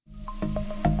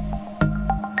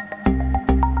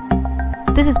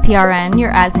This is PRN,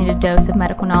 your as-needed dose of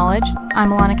medical knowledge.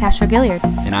 I'm Alana Castro-Gilliard.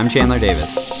 And I'm Chandler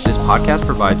Davis. This podcast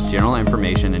provides general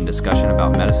information and discussion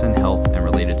about medicine, health, and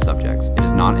related subjects. It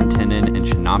is not intended and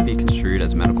should not be construed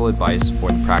as medical advice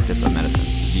or the practice of medicine.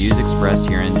 The views expressed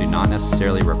herein do not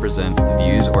necessarily represent the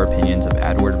views or opinions of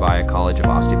Edward Via College of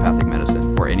Osteopathic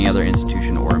Medicine or any other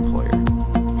institution or employer.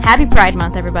 Happy Pride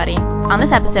Month, everybody. On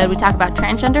this episode, we talk about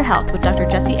transgender health with Dr.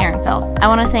 Jesse Ehrenfeld. I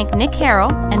want to thank Nick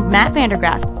Carroll and Matt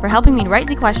Vandergraft for helping me write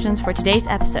the questions for today's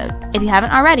episode. If you haven't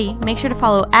already, make sure to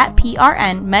follow at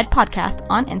PRN Med Podcast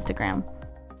on Instagram.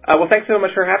 Well, thanks so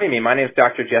much for having me. My name is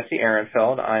Dr. Jesse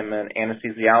Ehrenfeld. I'm an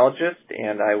anesthesiologist,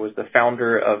 and I was the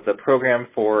founder of the program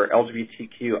for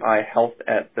LGBTQI health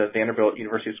at the Vanderbilt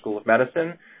University School of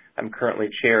Medicine. I'm currently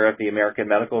chair of the American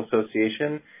Medical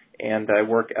Association, and I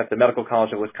work at the Medical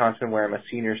College of Wisconsin, where I'm a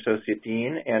senior associate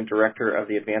dean and director of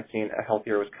the Advancing a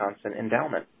Healthier Wisconsin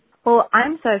Endowment. Well,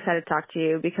 I'm so excited to talk to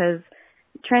you because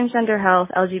transgender health,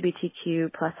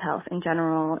 LGBTQ plus health in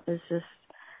general is just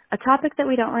a topic that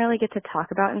we don't really get to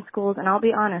talk about in schools. And I'll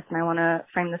be honest, and I want to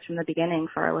frame this from the beginning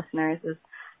for our listeners, is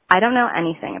I don't know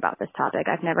anything about this topic.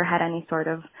 I've never had any sort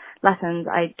of lessons.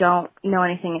 I don't know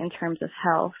anything in terms of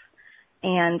health.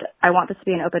 And I want this to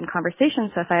be an open conversation,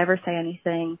 so if I ever say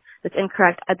anything that's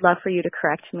incorrect, I'd love for you to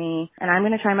correct me. And I'm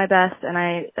going to try my best, and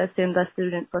I assume the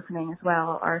students listening as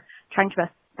well are trying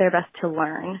their best to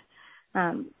learn.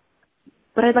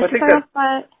 But I'd like to start off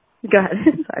by... Go ahead.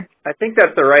 Sorry. I think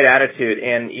that's the right attitude,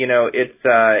 and, you know,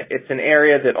 it's an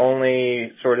area that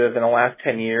only sort of in the last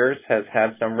 10 years has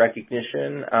had some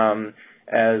recognition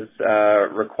as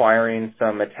requiring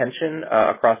some attention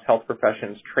across health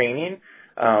professions training.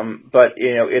 But,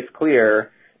 you know, it's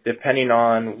clear, depending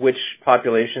on which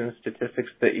population statistics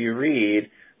that you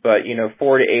read, but, you know,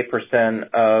 4 to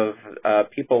 8% of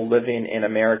people living in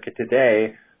America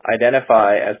today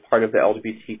identify as part of the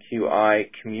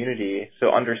LGBTQI community. So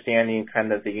understanding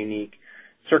kind of the unique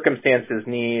circumstances,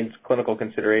 needs, clinical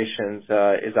considerations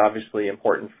is obviously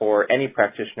important for any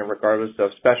practitioner, regardless of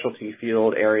specialty,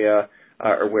 field, area,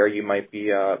 or where you might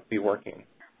be working.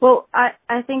 Well,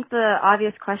 I think the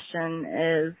obvious question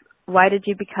is, why did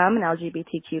you become an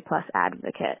LGBTQ plus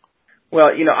advocate?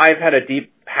 Well, you know, I've had a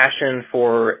deep passion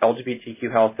for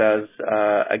LGBTQ health as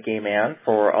a gay man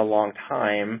for a long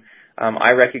time.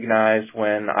 I recognized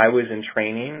when I was in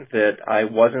training that I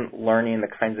wasn't learning the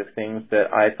kinds of things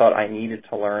that I thought I needed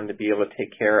to learn to be able to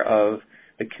take care of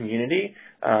the community.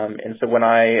 And so when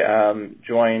I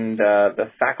joined the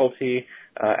faculty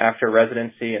after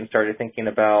residency and started thinking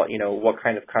about, you know, what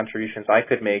kind of contributions I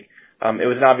could make, it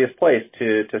was an obvious place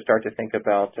to start to think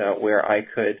about where I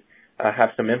could have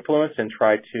some influence and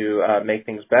try to make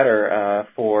things better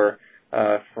for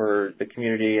the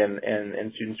community and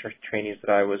students or trainees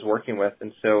that I was working with.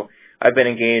 And so I've been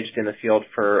engaged in the field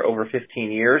for over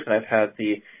 15 years, and I've had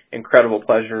the incredible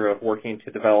pleasure of working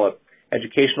to develop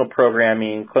educational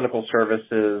programming, clinical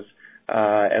services,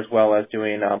 as well as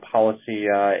doing policy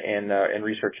and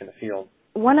research in the field.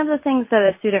 One of the things that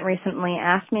a student recently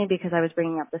asked me, because I was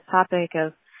bringing up this topic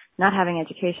of not having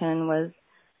education, was,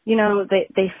 you know,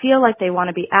 they feel like they want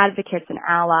to be advocates and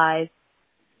allies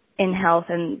in health,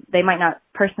 and they might not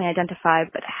personally identify,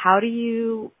 but how do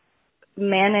you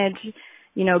manage,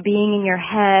 you know, being in your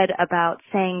head about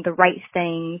saying the right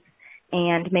things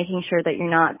and making sure that you're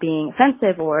not being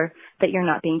offensive or that you're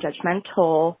not being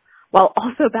judgmental, while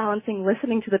also balancing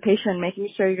listening to the patient and making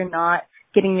sure you're not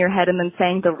getting in your head and then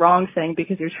saying the wrong thing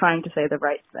because you're trying to say the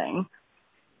right thing?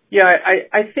 Yeah,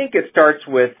 I think it starts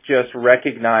with just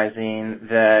recognizing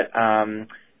that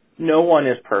no one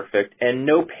is perfect and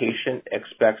no patient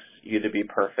expects you to be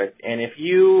perfect. And if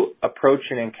you approach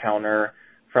an encounter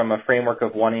from a framework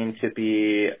of wanting to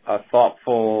be a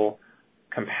thoughtful,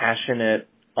 compassionate,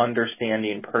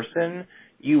 understanding person,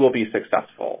 you will be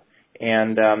successful.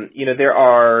 And, you know, there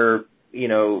are, you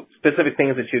know, specific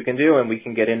things that you can do, and we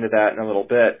can get into that in a little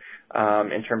bit,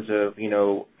 in terms of, you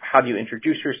know, how do you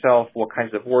introduce yourself, what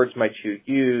kinds of words might you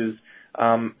use,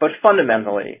 but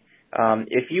fundamentally,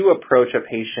 if you approach a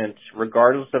patient,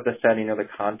 regardless of the setting or the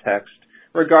context,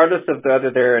 regardless of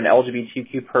whether they're an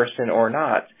LGBTQ person or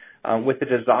not, with the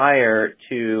desire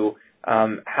to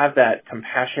have that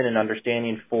compassion and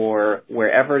understanding for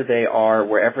wherever they are,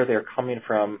 wherever they're coming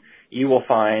from, you will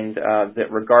find that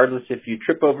regardless if you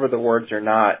trip over the words or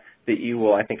not, that you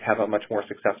will, I think, have a much more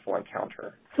successful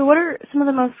encounter. So what are some of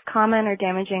the most common or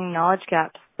damaging knowledge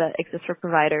gaps that exist for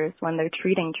providers when they're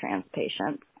treating trans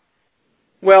patients?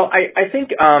 Well, I think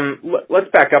let's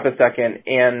back up a second,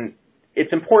 and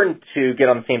it's important to get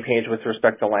on the same page with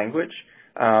respect to language.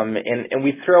 And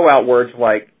we throw out words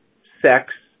like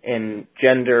sex,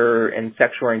 gender and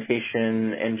sexual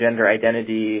orientation and gender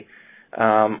identity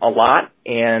a lot,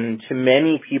 and to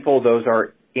many people those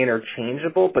are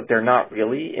interchangeable, but they're not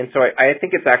really. And so I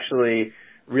think it's actually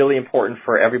really important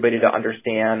for everybody to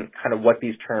understand kind of what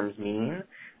these terms mean.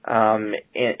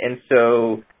 And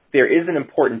so there is an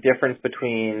important difference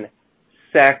between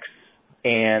sex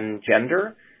and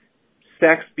gender.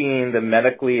 Sex being the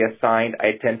medically assigned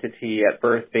identity at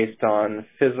birth based on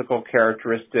physical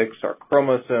characteristics, our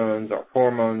chromosomes, our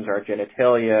hormones, our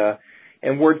genitalia,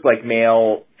 and words like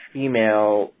male,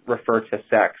 female refer to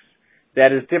sex.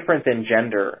 That is different than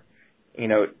gender.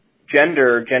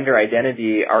 Gender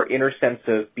identity, our inner sense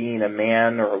of being a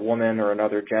man or a woman or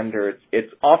another gender,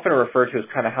 it's often referred to as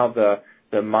kind of how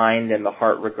the mind and the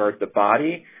heart regard the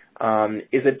body,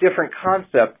 is a different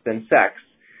concept than sex.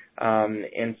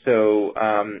 And so,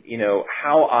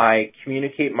 how I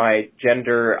communicate my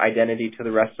gender identity to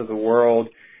the rest of the world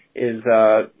is,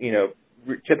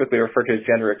 typically referred to as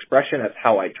gender expression. That's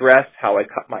how I dress, how I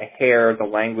cut my hair, the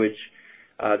language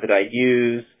that I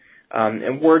use.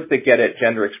 And words that get at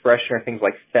gender expression are things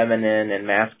like feminine and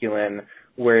masculine,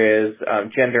 whereas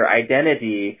gender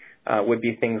identity would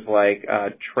be things like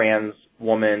trans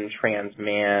woman, trans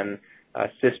man,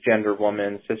 cisgender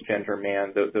woman, cisgender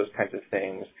man, those kinds of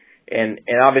things. And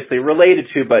obviously related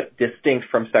to but distinct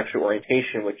from sexual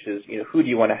orientation, which is, who do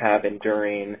you want to have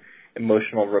enduring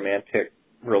emotional romantic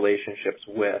relationships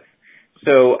with.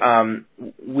 So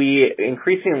we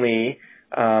increasingly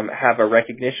have a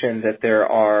recognition that there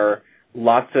are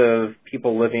lots of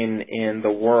people living in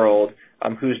the world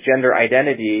whose gender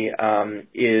identity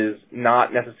is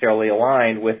not necessarily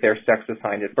aligned with their sex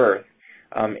assigned at birth.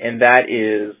 And that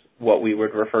is what we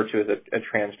would refer to as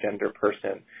a transgender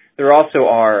person. There also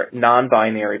are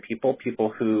non-binary people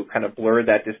who kind of blur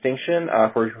that distinction,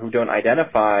 who don't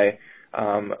identify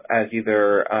as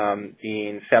either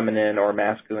being feminine or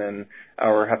masculine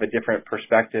or have a different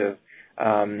perspective.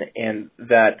 And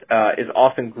that is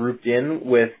often grouped in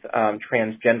with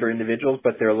transgender individuals,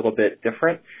 but they're a little bit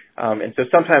different. And so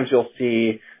sometimes you'll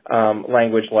see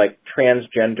language like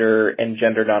transgender and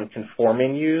gender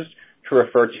nonconforming used to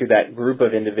refer to that group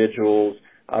of individuals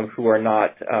who are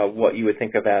not what you would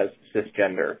think of as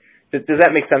cisgender. Does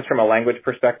that make sense from a language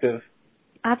perspective?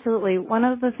 Absolutely. One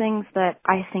of the things that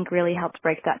I think really helped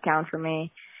break that down for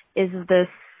me is this.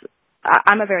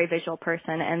 I'm a very visual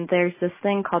person, and there's this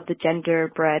thing called the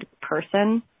genderbread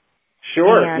person.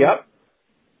 Sure, and yep.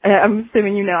 I'm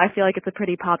assuming I feel like it's a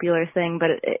pretty popular thing, but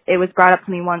it was brought up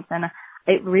to me once, and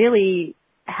it really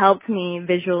helped me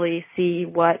visually see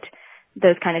what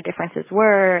those kind of differences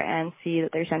were and see that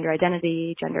there's gender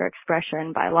identity, gender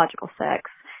expression, biological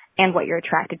sex, and what you're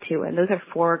attracted to, and those are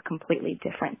 4 completely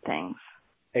different things.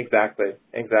 Exactly.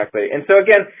 And so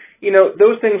again,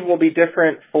 those things will be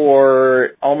different for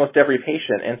almost every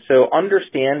patient. And so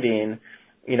understanding,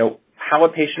 how a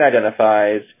patient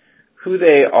identifies, who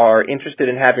they are interested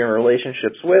in having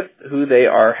relationships with, who they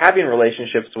are having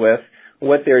relationships with,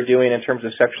 what they're doing in terms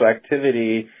of sexual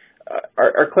activity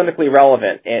are clinically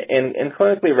relevant. And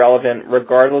clinically relevant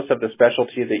regardless of the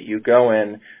specialty that you go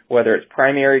in, whether it's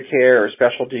primary care or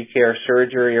specialty care,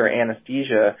 surgery or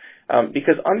anesthesia,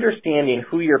 because understanding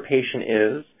who your patient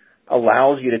is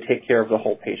allows you to take care of the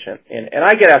whole patient. And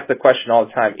I get asked the question all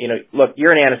the time, look,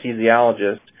 you're an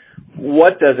anesthesiologist.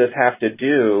 What does this have to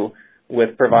do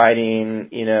with providing,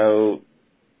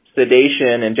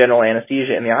 sedation and general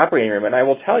anesthesia in the operating room? And I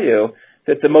will tell you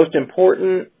that the most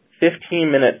important 15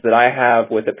 minutes that I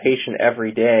have with a patient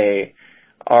every day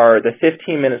are the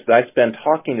 15 minutes that I spend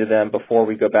talking to them before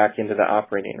we go back into the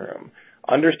operating room.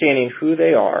 Understanding who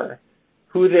they are,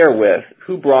 who they're with,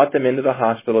 who brought them into the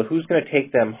hospital, who's going to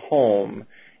take them home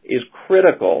is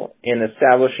critical in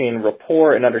establishing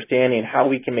rapport and understanding how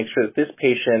we can make sure that this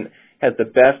patient has the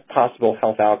best possible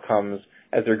health outcomes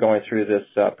as they're going through this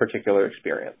particular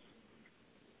experience.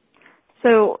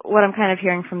 So what I'm kind of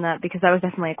hearing from that, because that was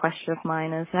definitely a question of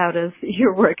mine, is how does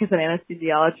your work as an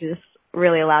anesthesiologist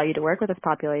really allow you to work with this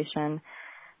population?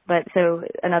 But so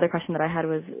another question that I had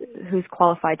was who's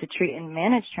qualified to treat and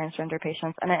manage transgender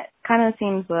patients? And it kind of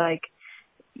seems like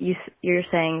you're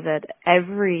saying that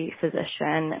every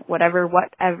physician, whatever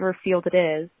field it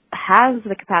is, has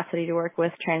the capacity to work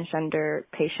with transgender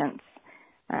patients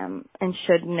and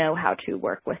should know how to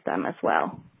work with them as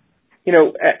well.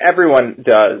 Everyone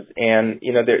does, and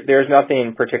there's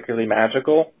nothing particularly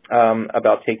magical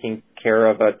about taking care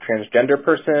of a transgender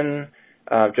person.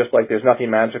 Just like there's nothing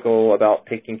magical about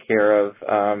taking care of,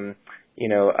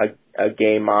 a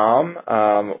gay mom,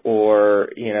 or,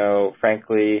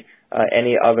 frankly,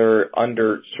 any other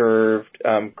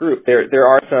underserved group. There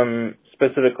are some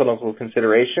specific clinical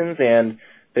considerations, and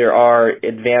There are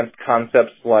advanced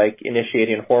concepts like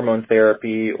initiating hormone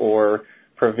therapy or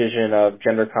provision of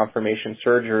gender confirmation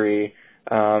surgery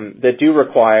that do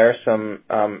require some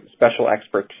special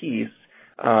expertise.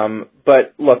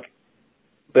 But look,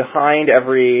 behind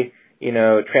every,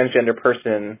 transgender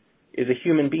person is a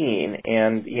human being,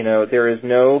 and, there is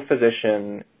no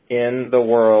physician in the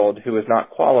world who is not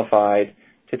qualified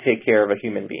to take care of a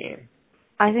human being.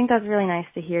 I think that's really nice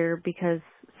to hear because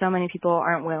so many people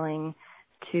aren't willing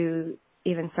to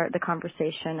even start the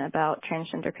conversation about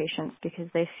transgender patients because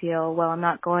they feel, well, I'm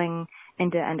not going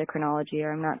into endocrinology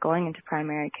or I'm not going into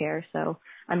primary care, so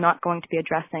I'm not going to be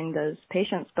addressing those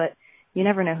patients. But you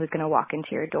never know who's going to walk into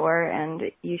your door, and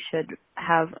you should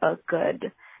have a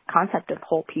good concept of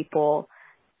whole people,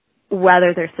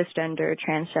 whether they're cisgender,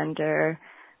 transgender,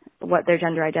 what their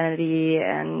gender identity,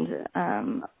 and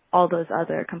all those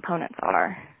other components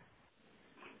are.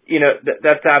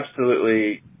 That's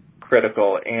absolutely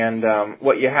critical. And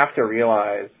what you have to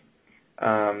realize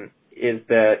is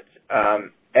that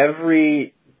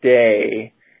every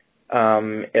day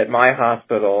at my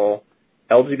hospital,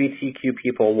 LGBTQ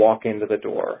people walk into the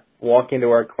door, walk into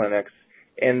our clinics,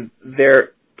 and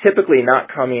they're typically not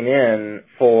coming in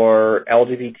for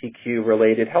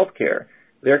LGBTQ-related health care.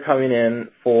 They're coming in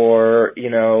for,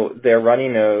 their runny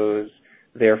nose,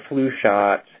 their flu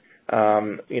shot,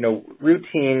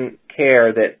 routine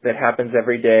care that happens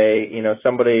every day.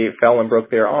 Somebody fell and broke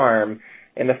their arm.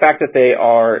 And the fact that they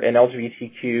are an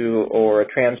LGBTQ or a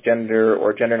transgender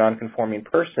or gender nonconforming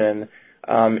person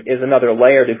is another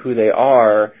layer to who they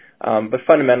are. But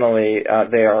fundamentally,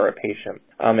 they are a patient.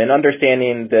 And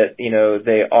understanding that,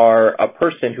 they are a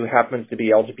person who happens to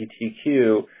be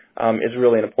LGBTQ is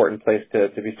really an important place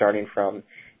to be starting from.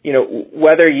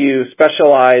 Whether you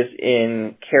specialize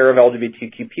in care of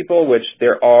LGBTQ people, which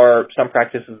there are some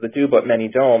practices that do, but many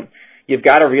don't, you've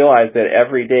got to realize that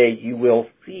every day you will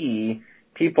see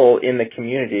people in the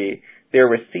community. There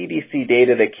was CDC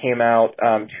data that came out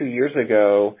 2 years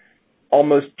ago.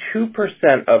 Almost 2%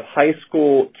 of high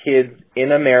school kids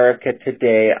in America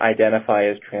today identify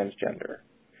as transgender.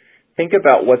 Think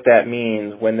about what that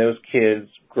means when those kids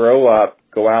grow up,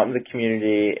 go out in the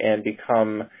community, and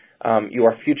become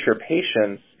your future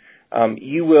patients.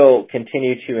 You will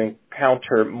continue to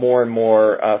encounter more and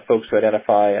more folks who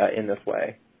identify in this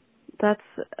way. That's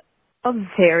a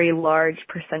very large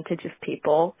percentage of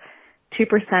people, 2%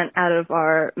 out of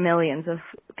our millions of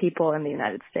people in the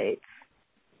United States.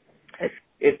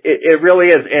 It really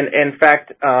is. And in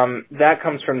fact, that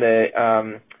comes from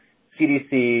the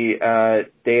CDC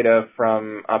data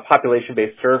from a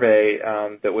population-based survey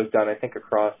that was done, I think,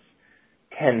 across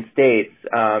 10 states.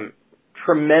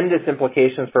 Tremendous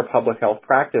implications for public health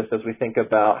practice as we think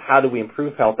about how do we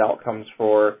improve health outcomes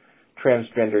for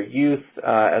transgender youth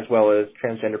as well as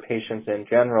transgender patients in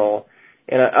general.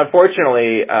 And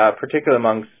unfortunately, particularly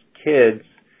amongst kids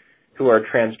who are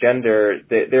transgender,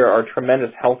 there are tremendous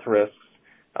health risks.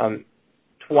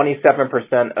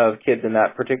 27% of kids in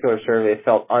that particular survey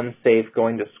felt unsafe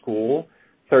going to school.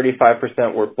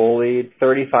 35% were bullied.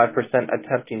 35%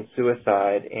 attempting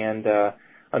suicide. And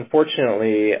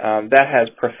unfortunately, that has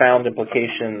profound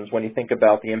implications when you think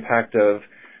about the impact of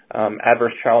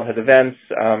adverse childhood events,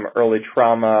 early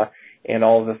trauma, and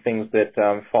all of the things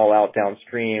that fall out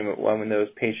downstream when those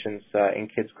patients and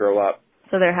kids grow up.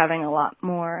 So they're having a lot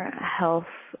more health,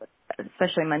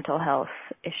 especially mental health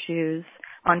issues,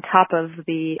 on top of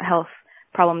the health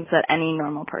problems that any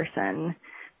normal person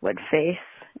would face.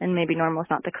 And maybe normal is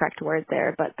not the correct word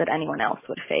there, but that anyone else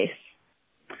would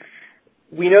face.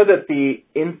 We know that the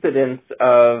incidence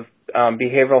of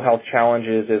behavioral health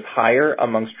challenges is higher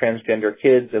amongst transgender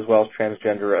kids as well as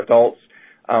transgender adults.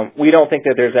 We don't think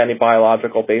that there's any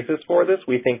biological basis for this.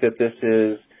 We think that this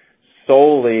is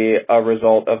solely a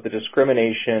result of the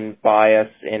discrimination, bias,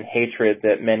 and hatred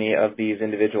that many of these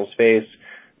individuals face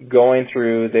going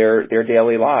through their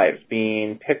daily lives,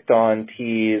 being picked on,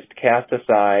 teased, cast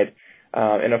aside.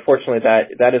 And unfortunately,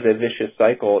 that is a vicious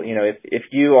cycle. If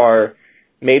you are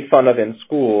made fun of in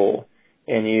school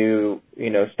and you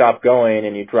stop going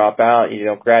and you drop out, you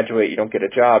don't graduate, you don't get a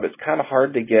job, it's kind of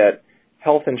hard to get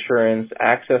health insurance,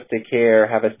 access to care,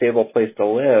 have a stable place to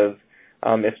live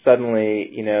if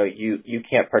suddenly you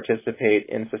can't participate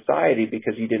in society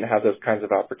because you didn't have those kinds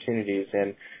of opportunities.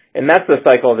 And that's the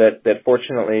cycle that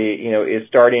fortunately is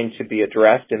starting to be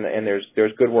addressed, and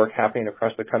there's good work happening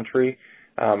across the country.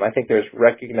 I think there's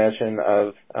recognition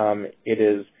of it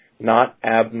is not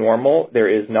abnormal. There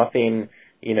is nothing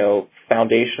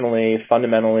foundationally,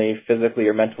 fundamentally, physically,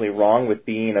 or mentally wrong with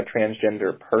being a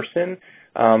transgender person.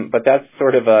 But that's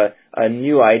sort of a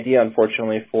new idea,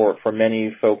 unfortunately, for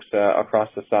many folks across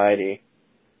society.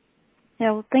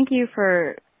 Yeah, well, thank you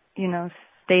for,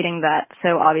 stating that.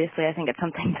 So obviously I think it's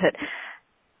something that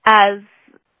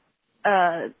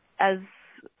as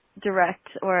direct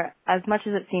or as much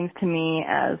as it seems to me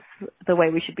as the way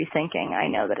we should be thinking, I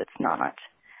know that it's not.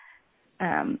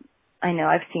 I know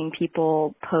I've seen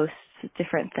people post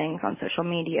different things on social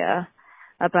media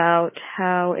about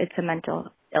how it's a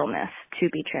mental illness to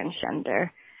be transgender.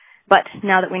 But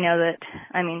now that we know that,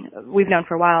 we've known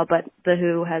for a while, but the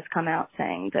WHO has come out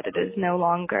saying that it is no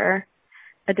longer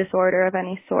a disorder of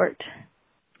any sort.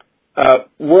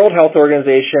 World Health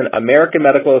Organization, American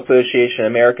Medical Association,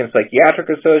 American Psychiatric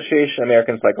Association,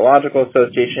 American Psychological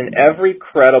Association, every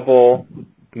credible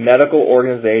medical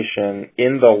organization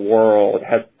in the world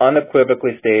has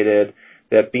unequivocally stated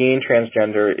that being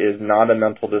transgender is not a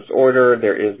mental disorder.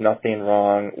 There is nothing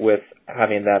wrong with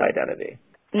having that identity.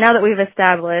 Now that we've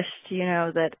established,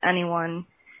 that anyone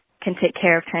can take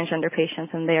care of transgender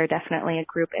patients and they are definitely a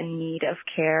group in need of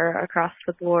care across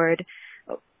the board,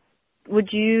 would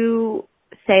you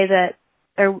say that,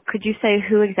 or could you say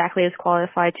who exactly is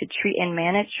qualified to treat and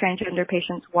manage transgender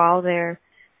patients while they're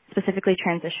specifically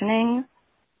transitioning?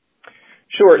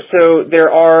 Sure. So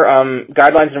there are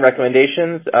guidelines and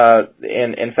recommendations,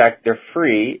 and in fact, they're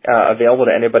free, available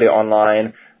to anybody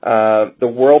online. The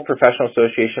World Professional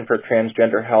Association for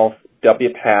Transgender Health,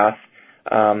 WPATH,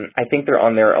 I think they're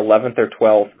on their 11th or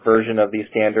 12th version of these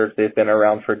standards. They've been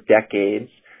around for decades.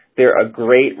 They're a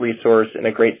great resource and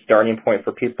a great starting point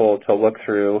for people to look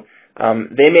through.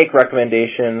 They make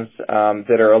recommendations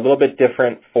that are a little bit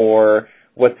different for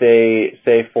what they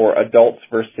say for adults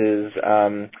versus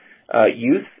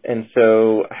youth, and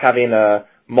so having a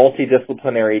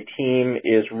multidisciplinary team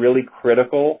is really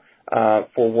critical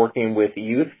for working with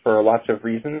youth for lots of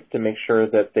reasons to make sure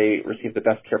that they receive the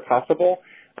best care possible.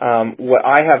 What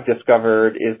I have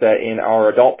discovered is that in our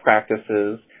adult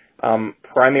practices,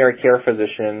 primary care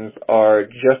physicians are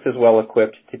just as well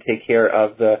equipped to take care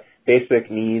of the basic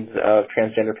needs of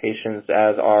transgender patients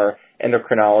as are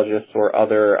endocrinologists or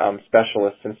other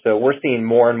specialists. And so we're seeing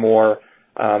more and more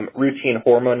routine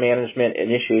hormone management,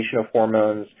 initiation of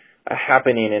hormones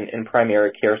happening in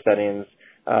primary care settings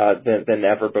than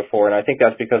ever before. And I think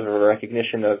that's because of a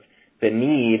recognition of the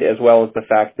need, as well as the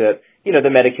fact that, the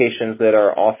medications that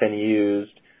are often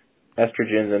used,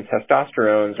 estrogens and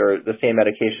testosterones, are the same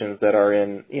medications that are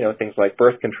in, things like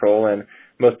birth control, and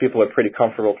most people are pretty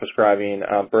comfortable prescribing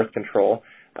birth control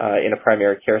in a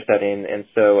primary care setting. And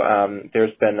so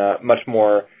there's been much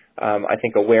more, I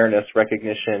think, awareness,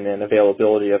 recognition, and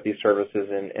availability of these services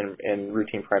in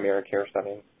routine primary care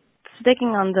settings. Sticking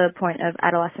on the point of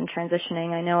adolescent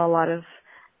transitioning, I know a lot of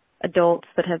adults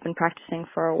that have been practicing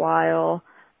for a while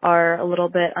are a little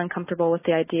bit uncomfortable with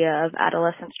the idea of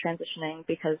adolescents transitioning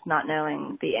because not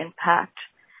knowing the impact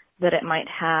that it might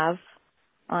have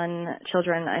on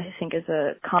children, I think, is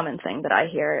a common thing that I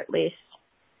hear, at least.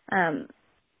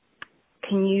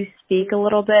 Can you speak a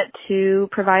little bit to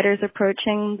providers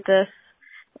approaching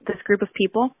this group of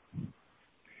people?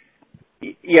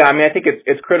 Yeah, I think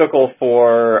it's critical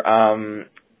for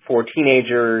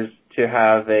teenagers to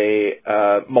have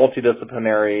a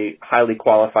multidisciplinary, highly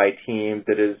qualified team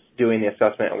that is doing the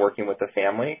assessment and working with the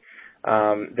family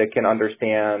that can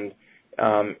understand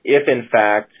if, in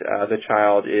fact, the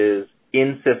child is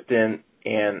insistent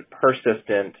and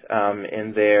persistent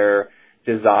in their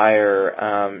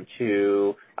desire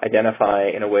to identify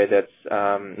in a way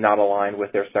that's not aligned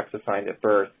with their sex assigned at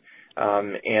birth.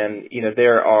 And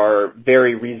there are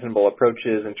very reasonable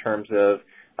approaches in terms of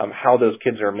how those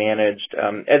kids are managed.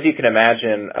 As you can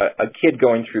imagine, a kid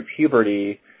going through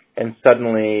puberty and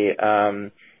suddenly,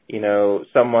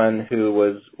 someone who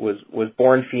was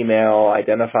born female,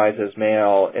 identifies as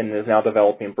male, and is now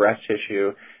developing breast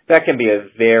tissue, that can be a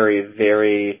very,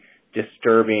 very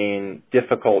disturbing,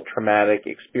 difficult, traumatic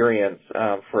experience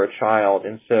for a child.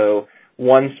 And so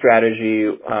one strategy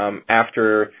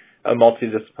after a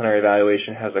multidisciplinary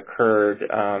evaluation has occurred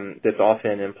that's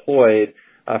often employed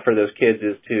for those kids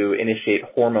is to initiate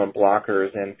hormone blockers.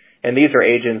 And these are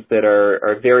agents that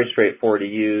are very straightforward to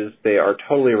use. They are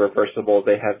totally reversible.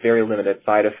 They have very limited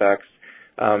side effects.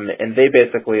 And they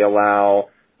basically allow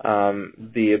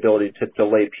the ability to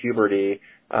delay puberty.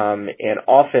 And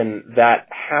often that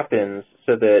happens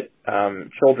so that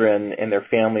children and their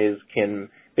families can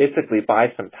basically buy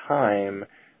some time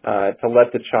to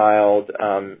let the child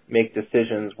make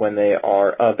decisions when they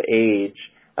are of age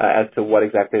as to what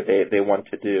exactly they want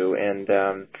to do.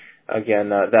 And again,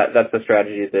 that's a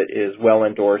strategy that is well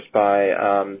endorsed by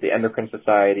the Endocrine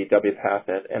Society, WPATH,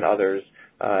 and others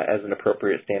as an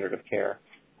appropriate standard of care.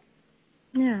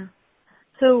 Yeah.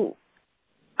 So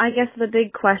I guess the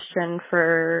big question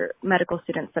for medical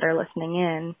students that are listening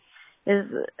in is,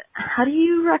 how do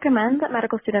you recommend that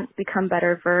medical students become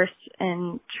better versed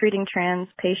in treating trans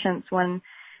patients when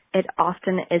it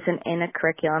often isn't in a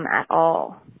curriculum at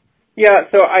all? Yeah,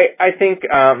 so I think,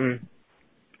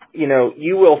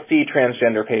 you will see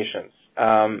transgender patients,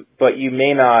 but you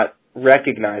may not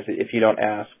recognize it if you don't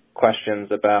ask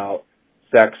questions about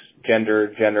sex,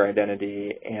 gender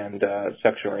identity, and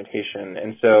sexual orientation.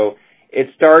 And so it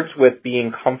starts with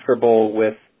being comfortable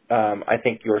with, I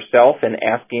think, yourself and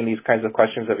asking these kinds of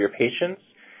questions of your patients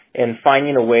and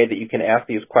finding a way that you can ask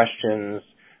these questions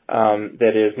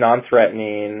that is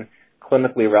non-threatening,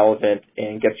 clinically relevant,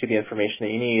 and gets you the information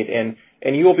that you need.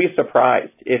 And you will be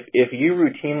surprised. If you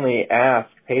routinely ask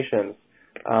patients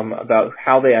about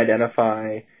how they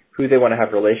identify, who they want to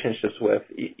have relationships with,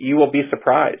 you will be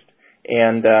surprised.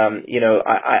 And,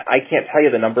 I can't tell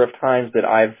you the number of times that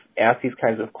I've asked these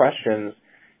kinds of questions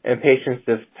and patients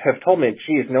have told me,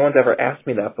 geez, no one's ever asked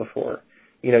me that before.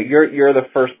 You're the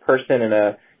first person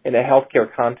in a healthcare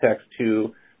context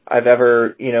who I've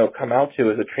ever, come out to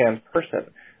as a trans person.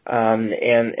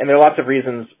 And there are lots of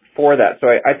reasons for that. So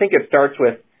I think it starts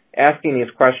with asking these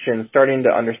questions, starting to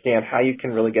understand how you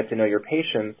can really get to know your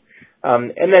patients.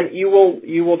 And then you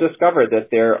will discover that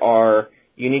there are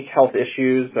unique health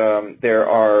issues. There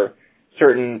are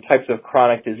certain types of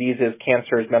chronic diseases,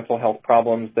 cancers, mental health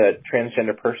problems that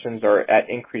transgender persons are at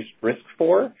increased risk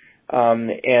for.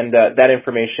 And that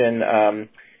information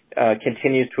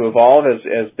continues to evolve as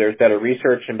there's better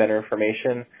research and better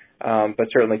information, but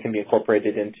certainly can be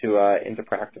incorporated into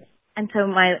practice. And so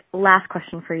my last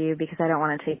question for you, because I don't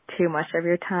want to take too much of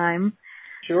your time.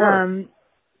 Sure.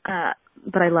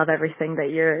 But I love everything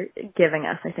that you're giving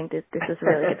us. I think this is a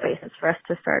really good basis for us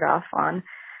to start off on.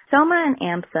 SELMA and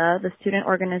AMSA, the student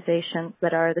organizations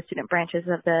that are the student branches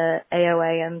of the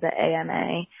AOA and the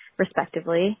AMA,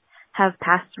 respectively, have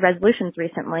passed resolutions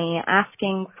recently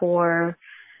asking for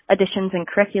additions in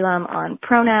curriculum on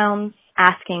pronouns,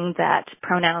 asking that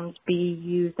pronouns be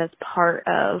used as part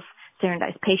of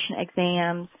standardized patient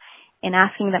exams, and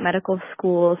asking that medical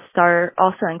schools start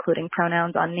also including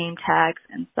pronouns on name tags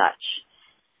and such.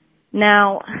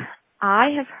 Now,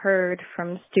 I have heard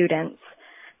from students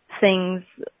things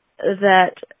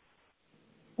that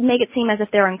make it seem as if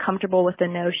they're uncomfortable with the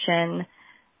notion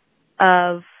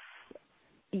of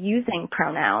using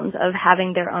pronouns, of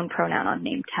having their own pronoun on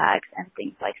name tags and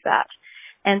things like that.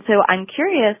 And so I'm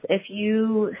curious if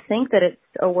you think that it's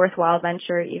a worthwhile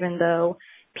venture, even though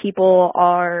people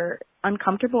are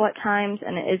uncomfortable at times,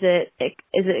 and is it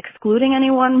excluding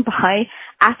anyone by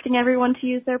asking everyone to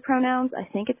use their pronouns? I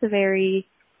think it's a very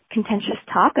contentious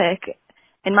topic,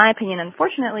 in my opinion,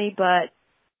 unfortunately, but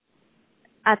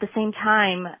at the same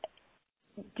time,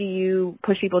 do you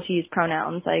push people to use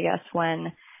pronouns, I guess,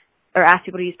 or ask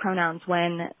people to use pronouns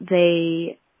when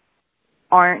they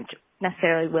aren't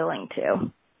necessarily willing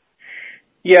to?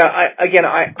 Yeah,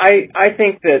 I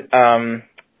think that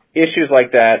issues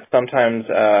like that sometimes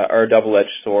are a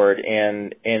double-edged sword,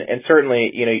 and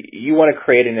certainly, you want to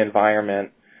create an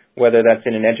environment, whether that's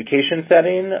in an education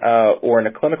setting or in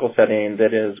a clinical setting,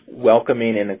 that is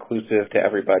welcoming and inclusive to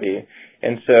everybody.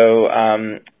 And so,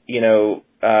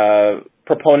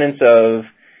 proponents of,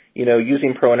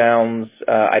 using pronouns,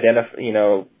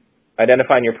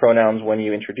 identifying your pronouns when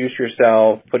you introduce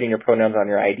yourself, putting your pronouns on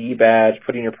your ID badge,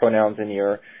 putting your pronouns in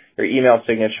your email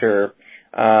signature,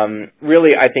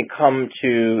 really, I think, come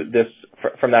to this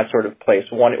from that sort of place,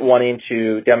 wanting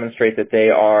to demonstrate that they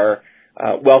are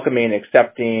welcoming,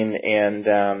 accepting, and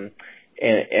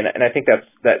I think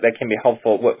that can be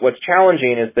helpful. What's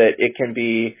challenging is that it can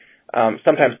be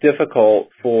sometimes difficult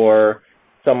for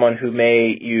someone who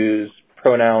may use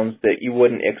pronouns that you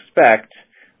wouldn't expect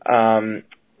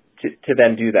to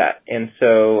then do that. And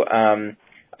so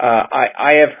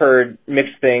I have heard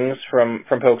mixed things from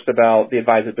folks about the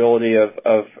advisability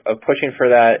of pushing for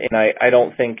that, and I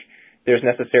don't think there's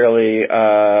necessarily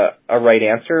a right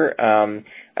answer.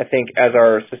 I think as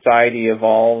our society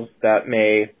evolves, that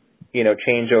may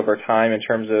change over time in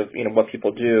terms of what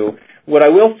people do. What I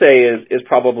will say is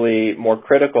probably more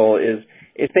critical is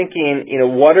thinking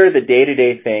what are the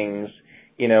day-to-day things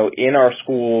in our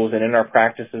schools and in our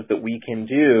practices that we can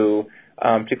do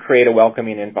to create a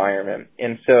welcoming environment.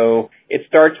 And so it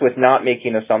starts with not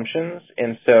making assumptions.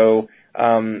 And so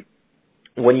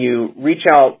when you reach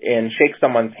out and shake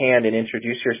someone's hand and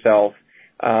introduce yourself,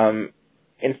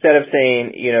 instead of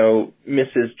saying,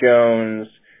 Mrs. Jones,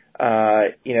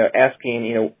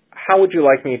 asking, how would you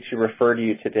like me to refer to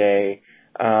you today?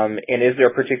 And is there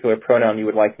a particular pronoun you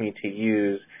would like me to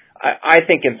use? I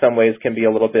think in some ways can be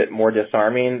a little bit more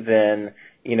disarming than,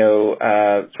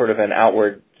 sort of an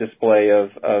outward display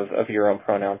of your own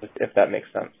pronouns, if that makes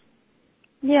sense.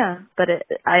 Yeah, but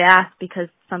I asked because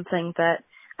it's something that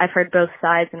I've heard both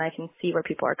sides, and I can see where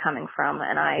people are coming from,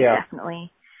 and I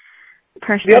definitely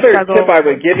personally struggle. The other struggle. tip I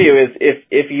would give you is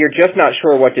if you're just not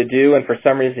sure what to do, and for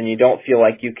some reason you don't feel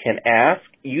like you can ask,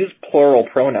 use plural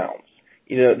pronouns.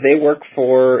 They work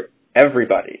for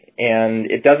everybody, and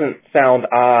it doesn't sound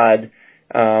odd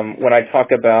when I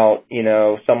talk about,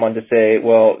 someone to say,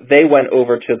 well, they went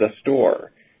over to the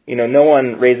store. No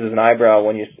one raises an eyebrow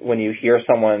when you hear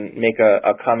someone make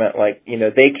a comment like,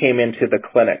 they came into the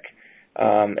clinic,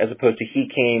 as opposed to he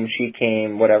came, she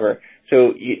came, whatever.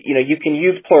 So, you can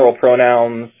use plural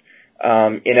pronouns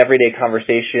in everyday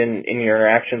conversation, in your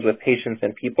interactions with patients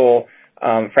and people,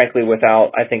 frankly,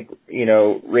 without, I think,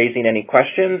 raising any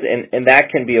questions. And that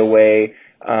can be a way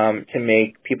to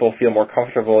make people feel more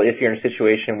comfortable if you're in a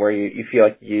situation where you feel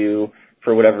like you,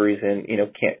 for whatever reason,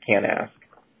 can't ask.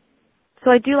 So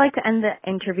I do like to end the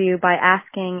interview by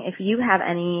asking if you have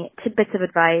any tidbits of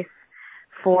advice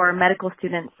for medical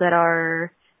students that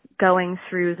are going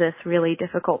through this really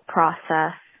difficult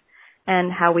process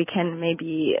and how we can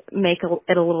maybe make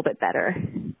it a little bit better.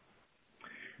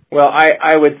 Well,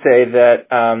 I would say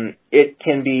that it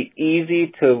can be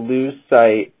easy to lose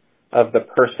sight of the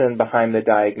person behind the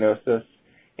diagnosis.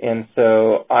 And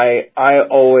so I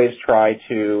always try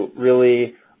to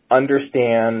really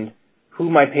understand who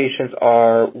my patients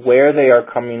are, where they are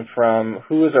coming from,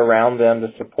 who is around them to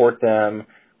support them,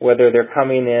 whether they're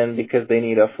coming in because they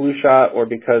need a flu shot or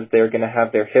because they're going to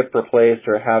have their hip replaced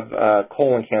or have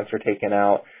colon cancer taken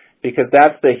out, because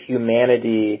that's the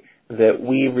humanity that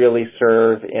we really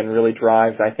serve and really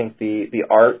drives, I think, the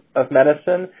art of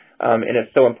medicine. And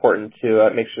it's so important to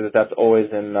make sure that that's always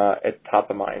at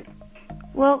top of mind.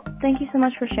 Well, thank you so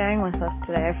much for sharing with us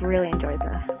today. I've really enjoyed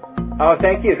this. Oh,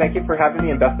 thank you. Thank you for having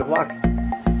me, and best of luck.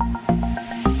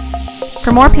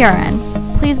 For more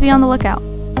PRN, please be on the lookout.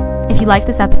 If you like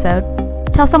this episode,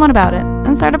 tell someone about it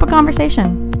and start up a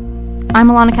conversation. I'm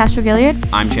Alana Castro-Gilliard.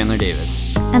 I'm Chandler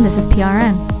Davis. And this is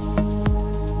PRN.